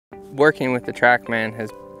Working with the TrackMan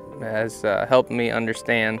has helped me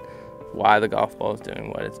understand why the golf ball is doing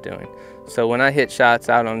what it's doing. So when I hit shots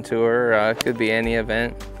out on tour, it could be any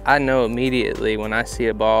event, I know immediately when I see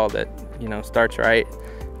a ball that starts right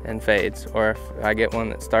and fades, or if I get one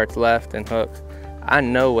that starts left and hooks, I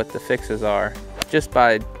know what the fixes are just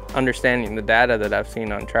by understanding the data that I've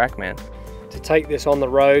seen on TrackMan. To take this on the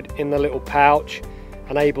road in the little pouch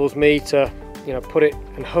enables me to put it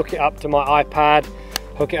and hook it up to my iPad,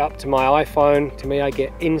 hook it up to my iPhone. To me, I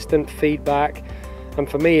get instant feedback, and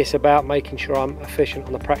for me it's about making sure I'm efficient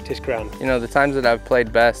on the practice ground. The times that I've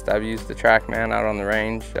played best, I've used the TrackMan out on the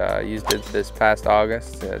range. Used it this past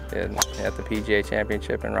August at the PGA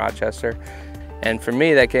Championship in Rochester. And for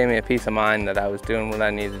me, that gave me a peace of mind that I was doing what I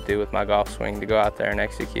needed to do with my golf swing to go out there and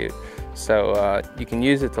execute. So you can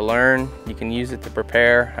use it to learn, you can use it to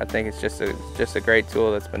prepare. I think it's just a great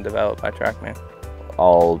tool that's been developed by TrackMan.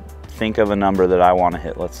 I'll think of a number that I want to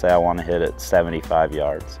hit. Let's say I want to hit it 75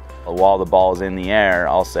 yards. While the ball is in the air,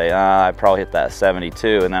 I'll say, I probably hit that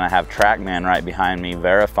 72, and then I have TrackMan right behind me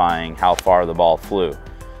verifying how far the ball flew.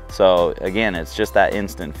 So again, it's just that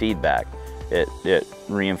instant feedback. It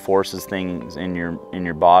reinforces things in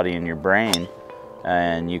your body and your brain,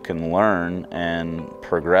 and you can learn and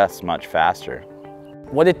progress much faster.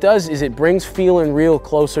 What it does is it brings feel and reel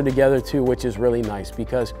closer together too, which is really nice,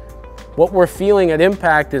 because what we're feeling at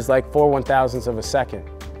impact is like 4/1000ths of a second.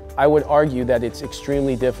 I would argue that it's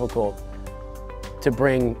extremely difficult to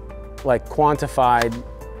bring like quantified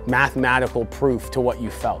mathematical proof to what you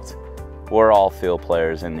felt. We're all field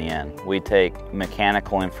players in the end. We take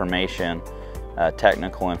mechanical information,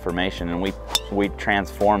 technical information, and we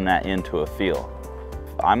transform that into a feel.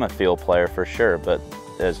 I'm a field player for sure, but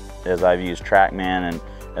as I've used TrackMan and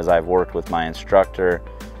as I've worked with my instructor,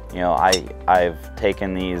 I've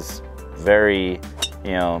taken these very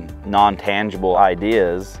non-tangible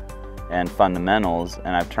ideas and fundamentals,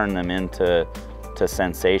 and I've turned them into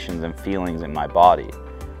sensations and feelings in my body.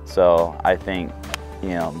 So I think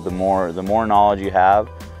the more knowledge you have,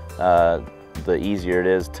 the easier it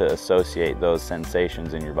is to associate those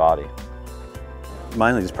sensations in your body.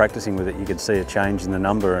 Mainly just practicing with it, you could see a change in the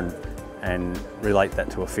number and relate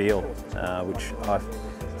that to a feel, which I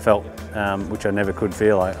felt, which I never could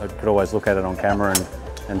feel. I could always look at it on camera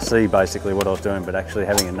and see basically what I was doing, but actually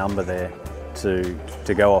having a number there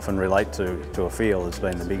to go off and relate to a feel has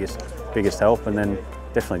been the biggest help. And then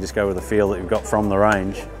definitely just go with the feel that you've got from the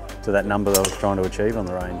range to that number that I was trying to achieve on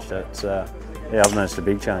the range. That's, yeah, I've noticed a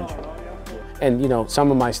big change. And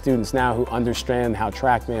some of my students now who understand how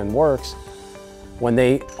TrackMan works, when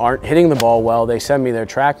they aren't hitting the ball well, they send me their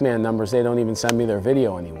TrackMan numbers. They don't even send me their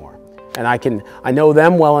video anymore. And I know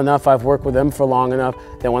them well enough, I've worked with them for long enough,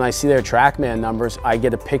 that when I see their TrackMan numbers, I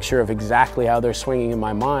get a picture of exactly how they're swinging in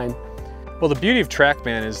my mind. Well, the beauty of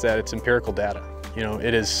TrackMan is that it's empirical data.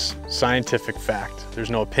 It is scientific fact.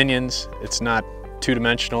 There's no opinions. It's not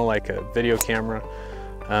two-dimensional like a video camera.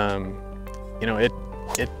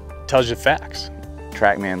 It tells you facts.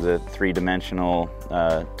 TrackMan's a three-dimensional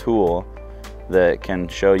tool that can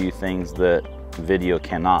show you things that video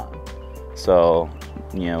cannot. So,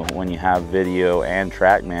 when you have video and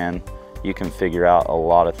TrackMan, you can figure out a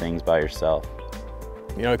lot of things by yourself.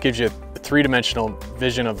 It gives you a three-dimensional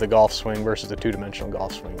vision of the golf swing versus a two-dimensional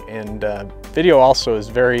golf swing. And video also is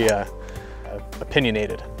very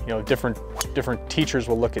opinionated. Different teachers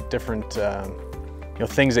will look at different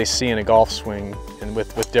things they see in a golf swing and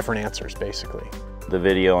with different answers, basically. The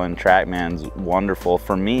video in TrackMan's wonderful.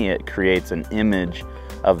 For me, it creates an image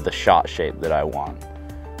of the shot shape that I want.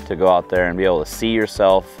 To go out there and be able to see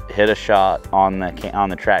yourself hit a shot on the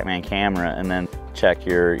TrackMan camera, and then check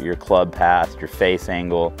your club path, your face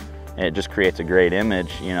angle, and it just creates a great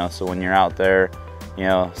image. So when you're out there,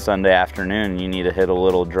 Sunday afternoon, you need to hit a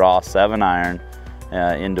little draw 7-iron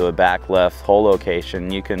into a back left hole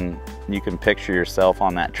location. You can picture yourself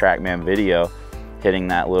on that TrackMan video hitting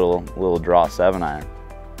that little draw 7-iron.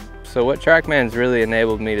 So what TrackMan's really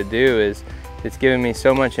enabled me to do is it's given me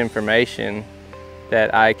so much information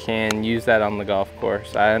that I can use that on the golf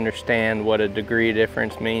course. I understand what a degree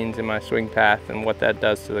difference means in my swing path and what that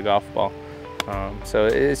does to the golf ball. So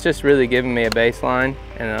it's just really given me a baseline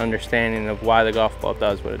and an understanding of why the golf ball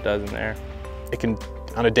does what it does in there. It can,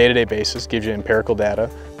 on a day-to-day basis, give you empirical data.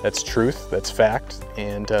 That's truth, that's fact,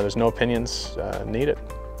 and there's no opinions needed.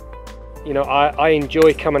 I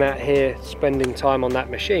enjoy coming out here, spending time on that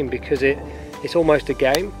machine, because it's almost a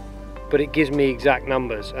game, but it gives me exact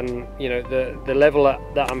numbers. And the level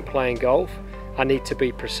that I'm playing golf, I need to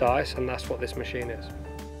be precise, and that's what this machine is.